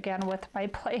lucky again with my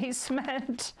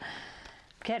placement.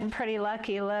 Getting pretty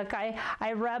lucky. Look,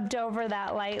 I rubbed over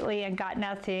that lightly and got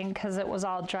nothing because it was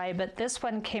all dry, but this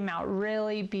one came out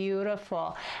really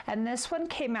beautiful. And this one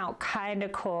came out kind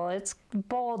of cool. It's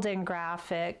bold and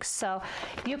graphic, so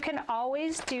you can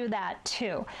always do that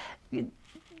too.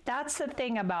 That's the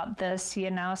thing about this, you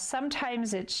know,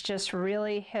 sometimes it's just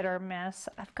really hit or miss.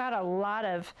 I've got a lot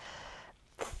of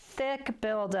thick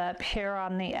buildup here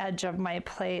on the edge of my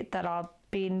plate that I'll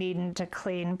be needing to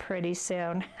clean pretty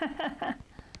soon.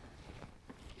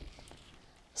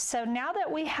 So now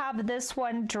that we have this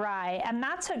one dry, and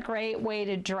that's a great way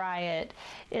to dry it,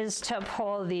 is to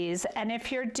pull these. And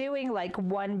if you're doing like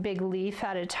one big leaf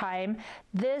at a time,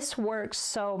 this works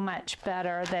so much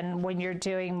better than when you're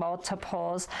doing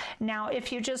multiples. Now,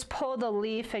 if you just pull the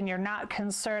leaf and you're not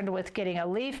concerned with getting a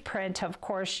leaf print, of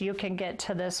course, you can get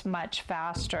to this much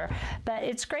faster. But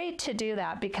it's great to do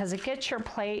that because it gets your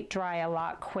plate dry a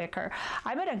lot quicker.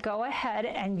 I'm going to go ahead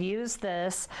and use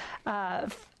this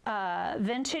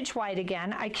vintage white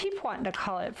again. I keep wanting to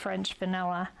call it French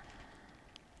vanilla.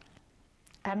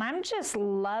 And I'm just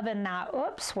loving that.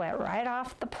 Oops, went right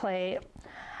off the plate.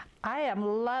 I am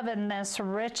loving this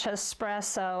rich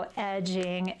espresso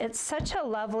edging. It's such a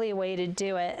lovely way to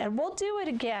do it. And we'll do it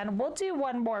again. We'll do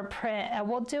one more print, and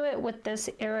we'll do it with this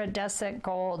iridescent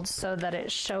gold so that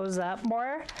it shows up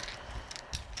more.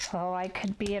 Oh, I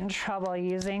could be in trouble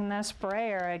using this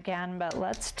brayer again, but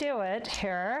let's do it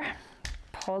here.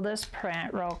 Pull this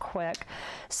print real quick.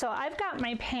 So I've got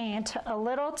my paint a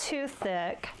little too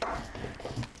thick,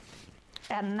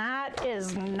 and that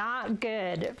is not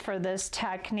good for this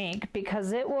technique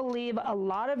because it will leave a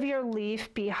lot of your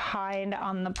leaf behind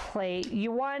on the plate.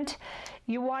 You want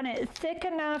it thick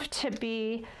enough to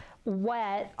be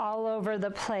wet all over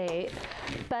the plate,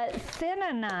 but thin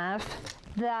enough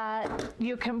that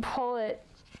you can pull it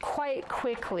quite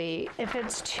quickly. If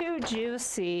it's too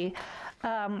juicy,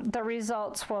 the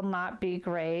results will not be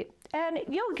great, and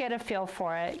you'll get a feel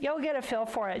for it. You'll get a feel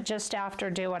for it just after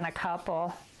doing a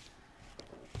couple.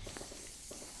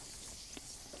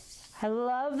 I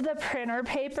love the printer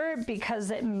paper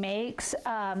because it makes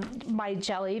my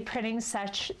jelly printing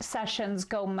sessions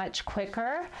go much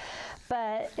quicker,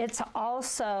 but it's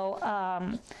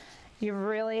also, you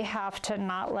really have to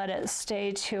not let it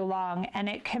stay too long, and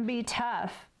it can be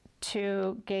tough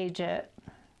to gauge it.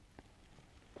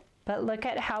 but look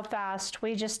at how fast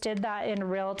we just did that in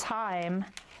real time.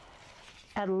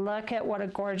 And look at what a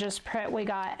gorgeous print we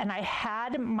got. And I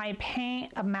had my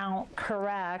paint amount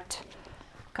correct.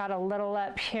 Got a little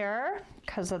up here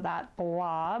because of that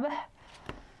blob.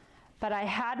 But I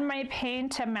had my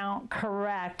paint amount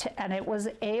correct, and it was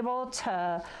able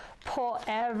to pull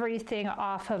everything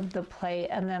off of the plate.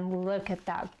 And then look at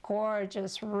that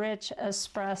gorgeous rich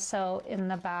espresso in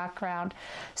the background.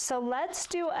 So let's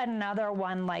do another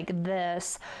one like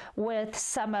this with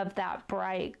some of that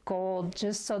bright gold,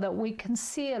 just so that we can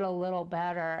see it a little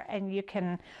better, and you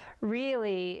can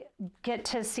really get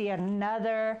to see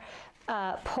another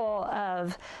pull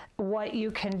of what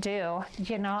you can do.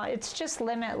 You know, it's just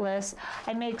limitless.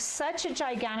 I make such a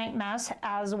gigantic mess,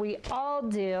 as we all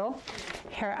do.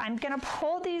 Here, I'm gonna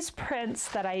pull these prints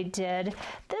that I did.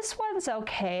 This one's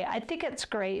okay. I think it's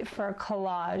great for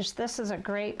collage. This is a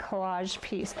great collage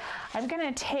piece. I'm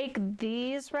gonna take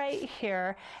these right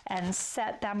here and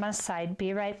set them aside.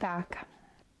 Be right back.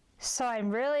 So I'm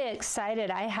really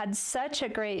excited. I had such a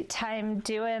great time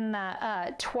doing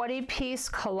the 20-piece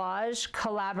collage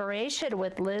collaboration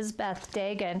with Lizbeth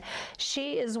Dagan.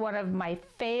 She is one of my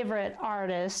favorite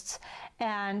artists,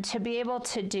 and to be able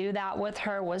to do that with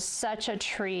her was such a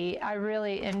treat. I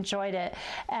really enjoyed it,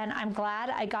 and I'm glad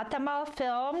I got them all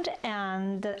filmed,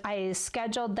 and I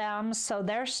scheduled them, so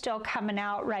they're still coming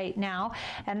out right now.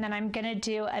 And then I'm gonna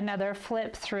do another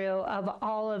flip through of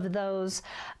all of those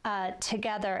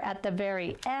together at the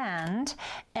very end.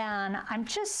 And I'm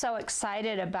just so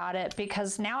excited about it,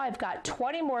 because now I've got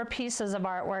 20 more pieces of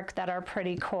artwork that are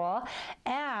pretty cool,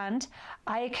 and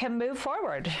I can move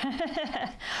forward.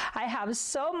 I have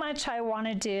so much I want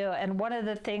to do, and one of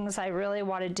the things I really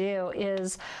want to do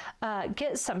is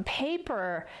get some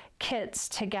paper kits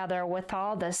together with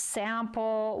all the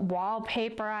sample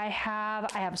wallpaper I have.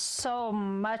 I have so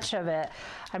much of it.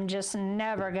 I'm just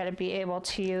never going to be able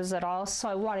to use it all. So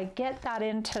I want to get that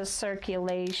into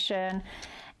circulation,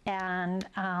 and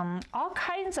all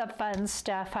kinds of fun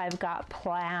stuff I've got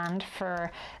planned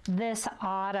for this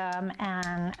autumn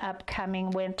and upcoming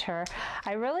winter.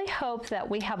 I really hope that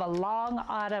we have a long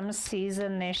autumn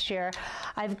season this year.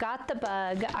 I've got the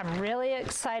bug. I'm really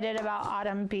excited about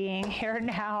autumn being here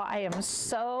now. I am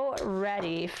so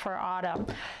ready for autumn.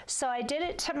 So I did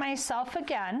it to myself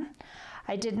again.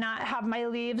 I did not have my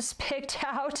leaves picked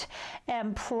out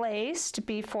and placed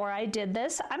before I did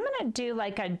this. I'm going to do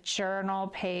like a journal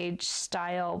page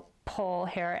style pull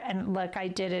here. And look, I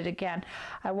did it again.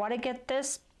 I want to get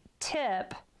this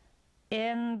tip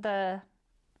in the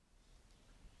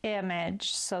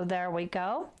image. So there we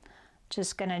go.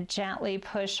 Just going to gently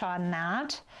push on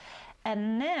that.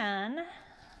 And then,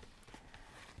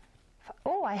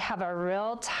 oh, I have a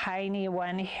real tiny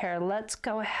one here. Let's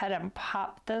go ahead and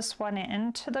pop this one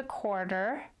into the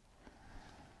corner.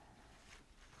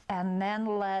 And then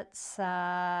let's,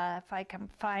 if I can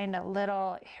find a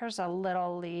little, here's a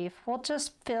little leaf. We'll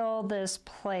just fill this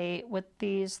plate with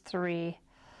these three.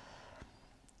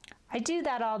 I do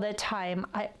that all the time.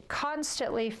 I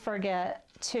constantly forget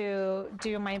to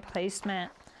do my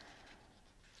placement.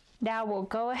 Now we'll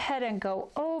go ahead and go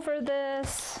over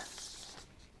this.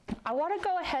 I want to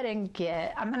go ahead and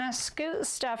I'm going to scoot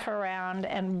stuff around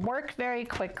and work very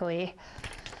quickly.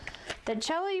 The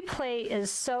jelly plate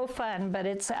is so fun, but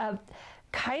it's a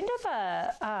kind of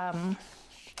a,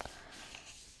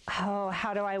 oh,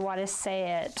 how do I want to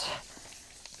say it?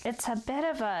 It's a bit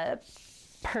of a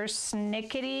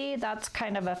persnickety, that's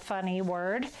kind of a funny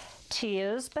word to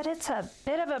use, but it's a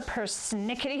bit of a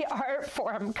persnickety art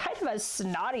form, kind of a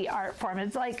snotty art form.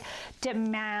 It's like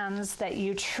demands that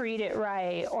you treat it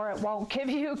right or it won't give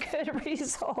you good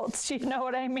results. You know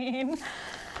what I mean?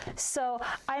 So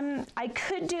I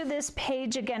could do this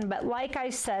page again, but like I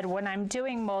said, when I'm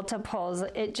doing multiples,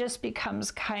 it just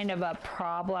becomes kind of a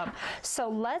problem. So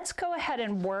let's go ahead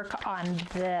and work on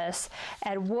this,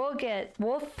 and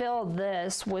we'll fill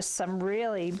this with some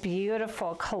really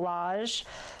beautiful collage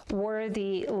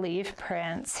worthy leaf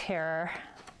prints here.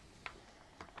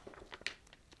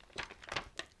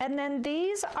 And then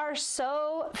these are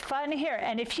so fun here.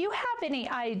 And if you have any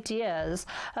ideas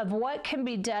of what can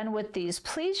be done with these,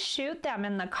 please shoot them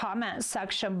in the comment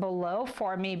section below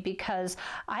for me, because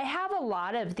I have a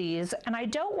lot of these and I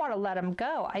don't want to let them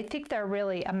go. I think they're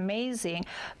really amazing,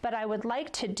 but I would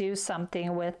like to do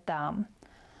something with them.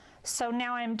 So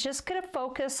now I'm just going to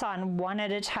focus on one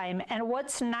at a time. And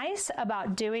what's nice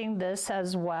about doing this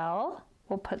as well,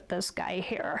 we'll put this guy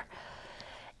here,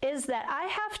 is that I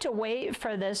have to wait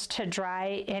for this to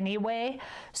dry anyway,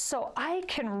 so I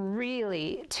can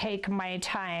really take my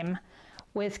time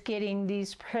with getting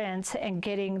these prints and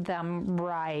getting them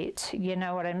right. You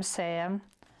know what I'm saying?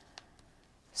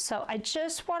 So I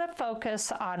just want to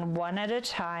focus on one at a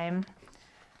time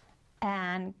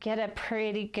and get a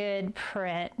pretty good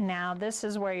print. Now, this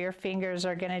is where your fingers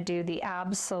are going to do the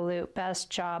absolute best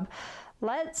job.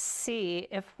 Let's see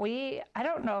if I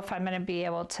don't know if I'm going to be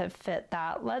able to fit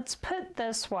that. Let's put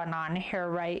this one on here,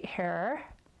 right here.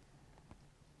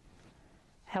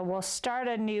 And we'll start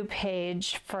a new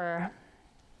page for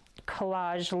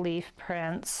collage leaf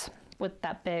prints with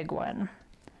that big one.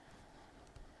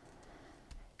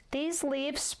 These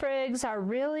leaf sprigs are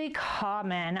really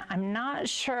common. I'm not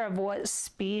sure of what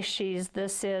species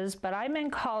this is, but I'm in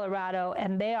Colorado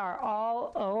and they are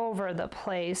all over the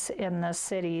place in the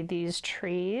city, these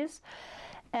trees.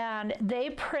 And they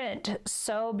print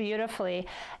so beautifully.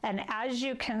 And as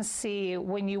you can see,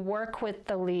 when you work with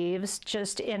the leaves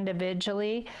just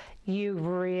individually, you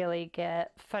really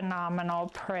get phenomenal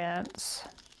prints.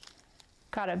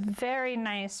 Got a very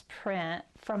nice print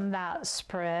from that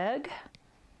sprig.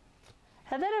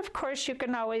 And then of course you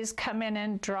can always come in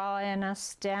and draw in a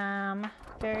stem,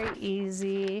 very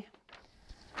easy.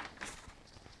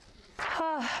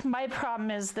 My problem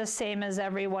is the same as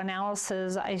everyone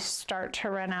else's. I start to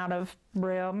run out of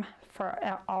room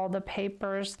for all the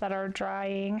papers that are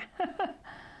drying.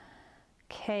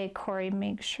 Okay, Kory,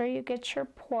 make sure you get your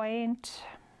point.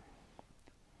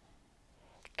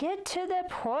 Get to the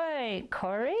point,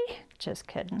 Kory. Just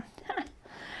kidding.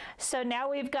 So now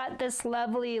we've got this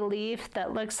lovely leaf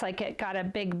that looks like it got a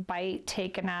big bite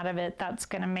taken out of it. That's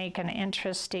going to make an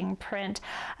interesting print.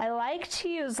 I like to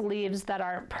use leaves that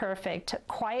aren't perfect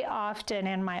quite often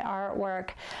in my artwork.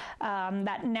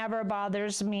 That never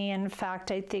bothers me. In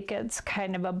fact, I think it's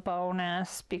kind of a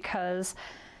bonus because,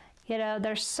 you know,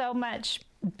 there's so much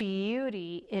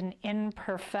beauty in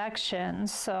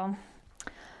imperfections. So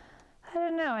I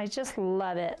don't know, I just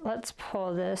love it. Let's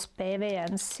pull this baby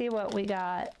and see what we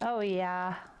got. Oh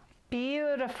yeah,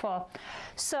 beautiful.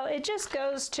 So it just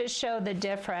goes to show the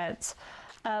difference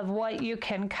of what you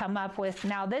can come up with.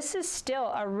 Now this is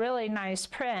still a really nice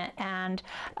print, and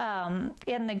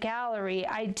in the gallery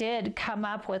I did come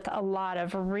up with a lot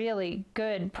of really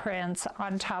good prints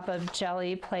on top of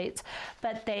jelly plates,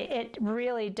 but it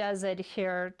really does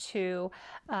adhere to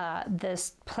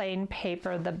this plain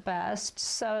paper the best.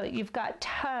 So you've got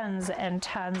tons and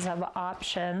tons of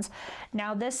options.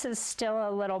 Now this is still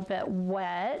a little bit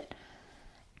wet,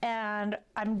 and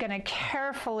I'm going to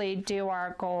carefully do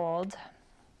our gold.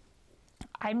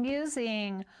 I'm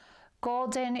using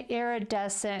Golden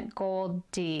Iridescent Gold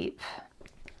Deep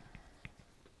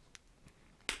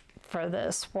for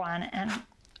this one, and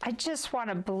I just want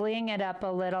to bling it up a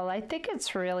little. I think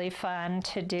it's really fun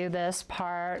to do this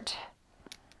part.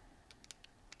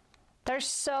 There's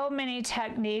so many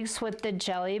techniques with the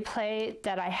jelly plate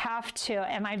that I have to,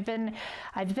 and I've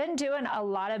been doing a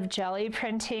lot of jelly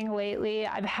printing lately.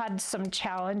 I've had some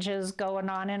challenges going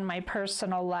on in my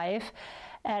personal life,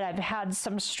 and I've had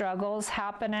some struggles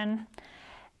happening,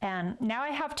 and now I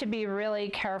have to be really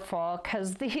careful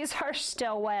because these are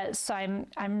still wet, so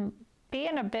I'm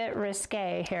being a bit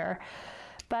risque here.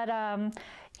 But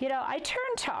you know, I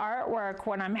turn to artwork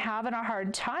when I'm having a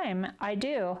hard time. I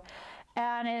do,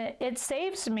 and it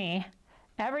saves me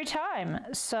every time.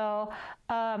 So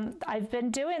I've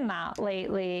been doing that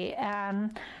lately,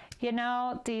 and you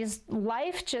know,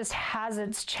 life just has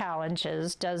its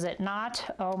challenges, does it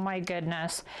not? Oh my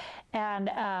goodness. And,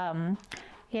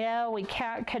 you know, we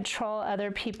can't control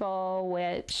other people,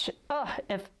 which,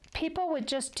 if people would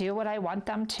just do what I want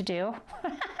them to do,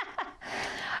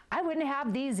 I wouldn't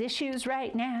have these issues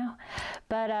right now.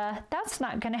 But that's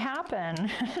not going to happen.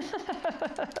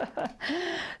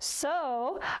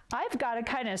 So I've got to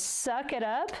kind of suck it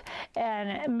up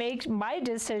and make my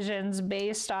decisions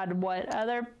based on what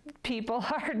other people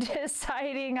are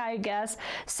deciding, I guess.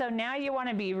 So now you want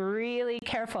to be really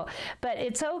careful. But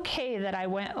it's okay that I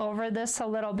went over this a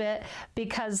little bit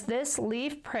because this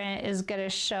leaf print is going to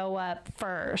show up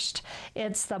first.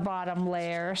 It's the bottom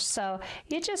layer. So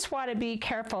you just want to be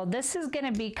careful. This is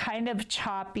going to be kind of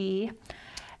choppy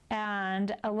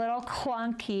and a little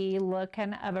clunky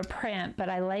looking of a print, but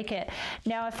I like it.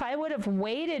 Now, if I would have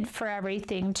waited for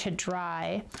everything to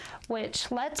dry, which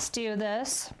let's do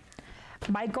this.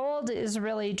 My gold is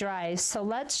really dry, so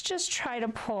let's just try to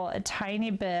pull a tiny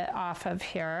bit off of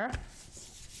here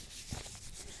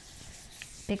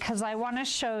because I want to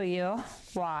show you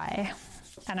why.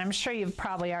 And I'm sure you've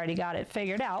probably already got it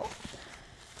figured out.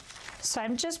 So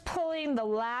I'm just pulling the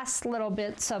last little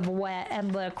bits of wet,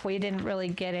 and look, we didn't really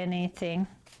get anything.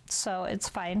 so it's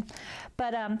fine.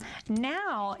 But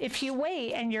now if you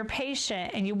wait and you're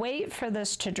patient and you wait for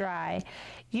this to dry,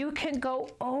 you can go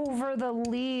over the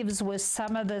leaves with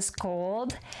some of this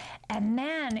gold, and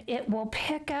then it will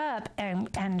pick up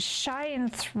and shine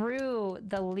through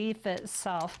the leaf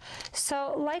itself.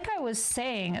 So like I was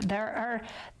saying,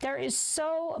 there is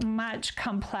so much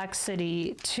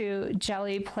complexity to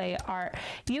jelly plate art.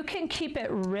 You can keep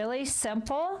it really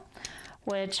simple,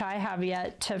 which I have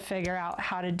yet to figure out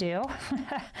how to do.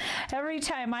 Every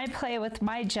time I play with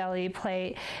my jelly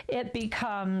plate, it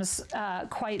becomes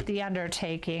quite the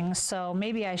undertaking. So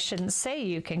maybe I shouldn't say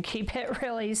you can keep it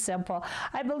really simple.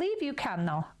 I believe you can,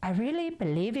 though. I really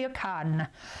believe you can.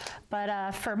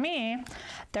 But for me,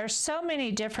 there's so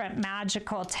many different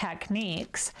magical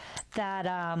techniques that,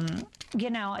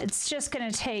 you know, it's just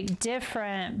going to take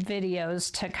different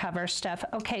videos to cover stuff.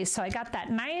 Okay, so I got that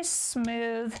nice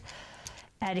smooth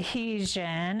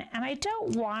adhesion, and I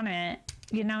don't want it,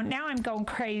 you know, now I'm going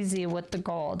crazy with the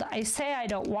gold. I say I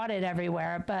don't want it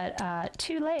everywhere, but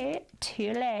too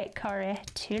late, Kory,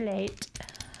 too late.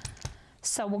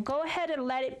 So we'll go ahead and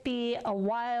let it be a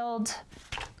wild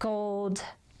gold,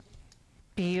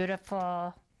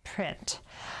 beautiful print.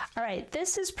 All right,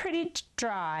 this is pretty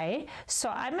dry, so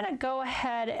I'm gonna go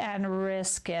ahead and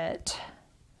risk it.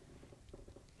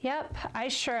 Yep, I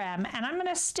sure am. And I'm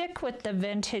gonna stick with the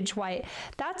vintage white.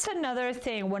 That's another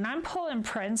thing. When I'm pulling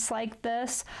prints like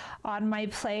this on my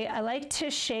plate, I like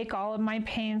to shake all of my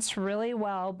paints really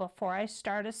well before I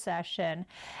start a session.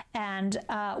 And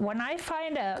when I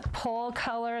find a pull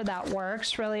color that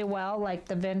works really well, like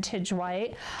the vintage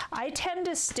white, I tend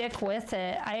to stick with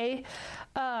it. I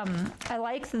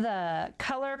like the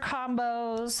color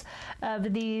combos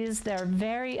of these. They're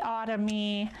very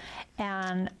autumny,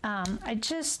 and I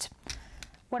just,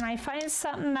 when I find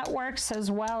something that works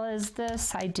as well as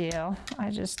this, I do. I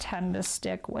just tend to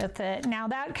stick with it. Now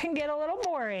that can get a little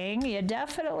boring. You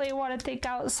definitely want to think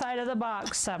outside of the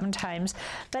box sometimes,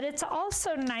 but it's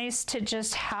also nice to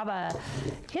just have a,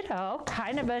 you know,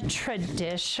 kind of a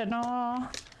traditional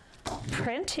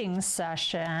printing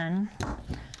session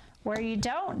where you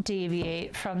don't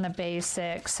deviate from the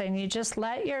basics and you just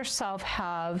let yourself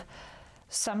have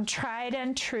some tried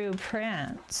and true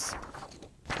prints.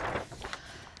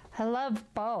 I love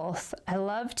both. I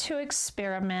love to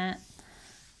experiment,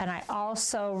 and I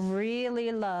also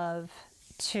really love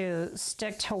to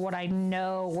stick to what I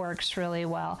know works really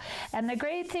well. And the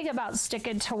great thing about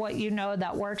sticking to what you know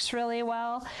that works really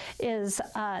well is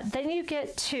then you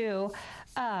get to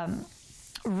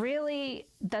really,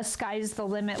 the sky's the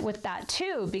limit with that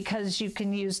too, because you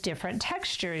can use different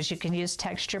textures. You can use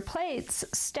texture plates,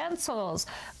 stencils,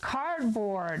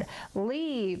 cardboard,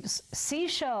 leaves,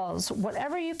 seashells,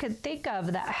 whatever you can think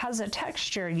of that has a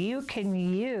texture, you can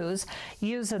use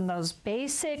using those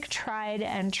basic tried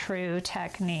and true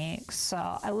techniques. So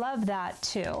I love that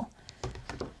too.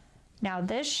 Now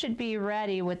this should be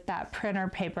ready with that printer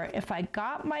paper. If I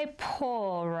got my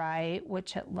pull right,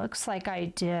 which it looks like I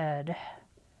did,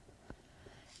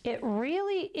 it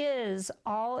really is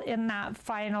all in that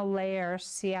final layer.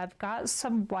 See, I've got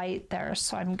some white there,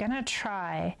 so I'm gonna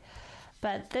try,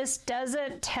 but this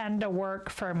doesn't tend to work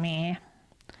for me.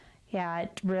 Yeah,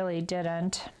 it really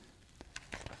didn't.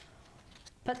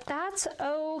 But that's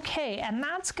okay, and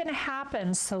that's gonna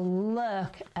happen. So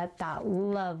look at that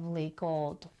lovely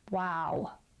gold.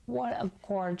 Wow, what a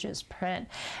gorgeous print.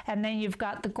 And then you've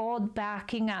got the gold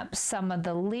backing up some of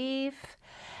the leaf,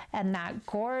 and that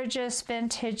gorgeous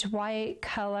vintage white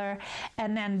color,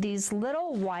 and then these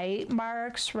little white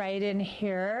marks right in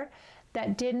here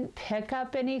that didn't pick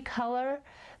up any color,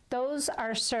 those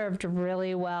are served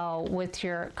really well with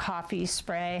your coffee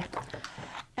spray.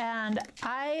 And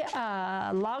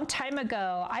a long time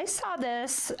ago, I saw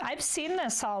this, I've seen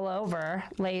this all over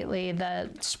lately,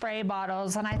 the spray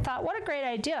bottles, and I thought, what a great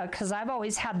idea, because I've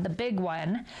always had the big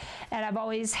one, and I've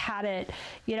always had it,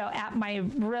 you know, at my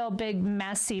real big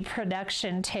messy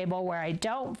production table where I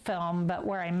don't film, but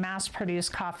where I mass produce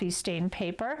coffee stained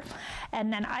paper.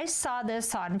 And then I saw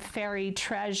this on Fairy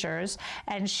Treasures,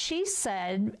 and she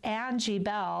said, Angie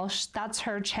Bell, that's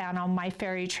her channel, My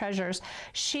Fairy Treasures,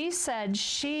 she said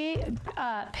she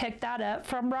picked that up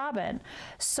from Robin.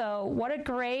 So what a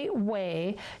great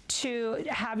way to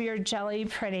have your jelly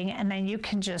printing, and then you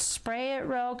can just spray it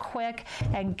real quick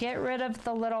and get rid of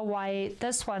the little white.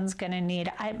 This one's gonna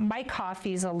need, my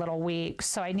coffee's a little weak,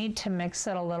 so I need to mix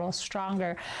it a little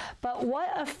stronger. But what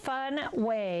a fun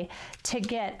way to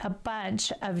get a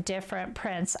bunch of different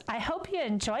prints. I hope you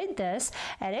enjoyed this,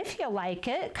 and if you like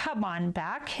it, it, come on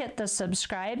back, hit the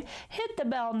subscribe, hit the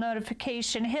bell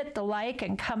notification, hit the like,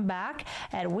 and come back,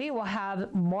 and we will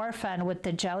have more fun with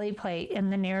the Gelli plate in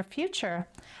the near future.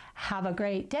 Have a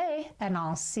great day, and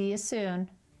I'll see you soon.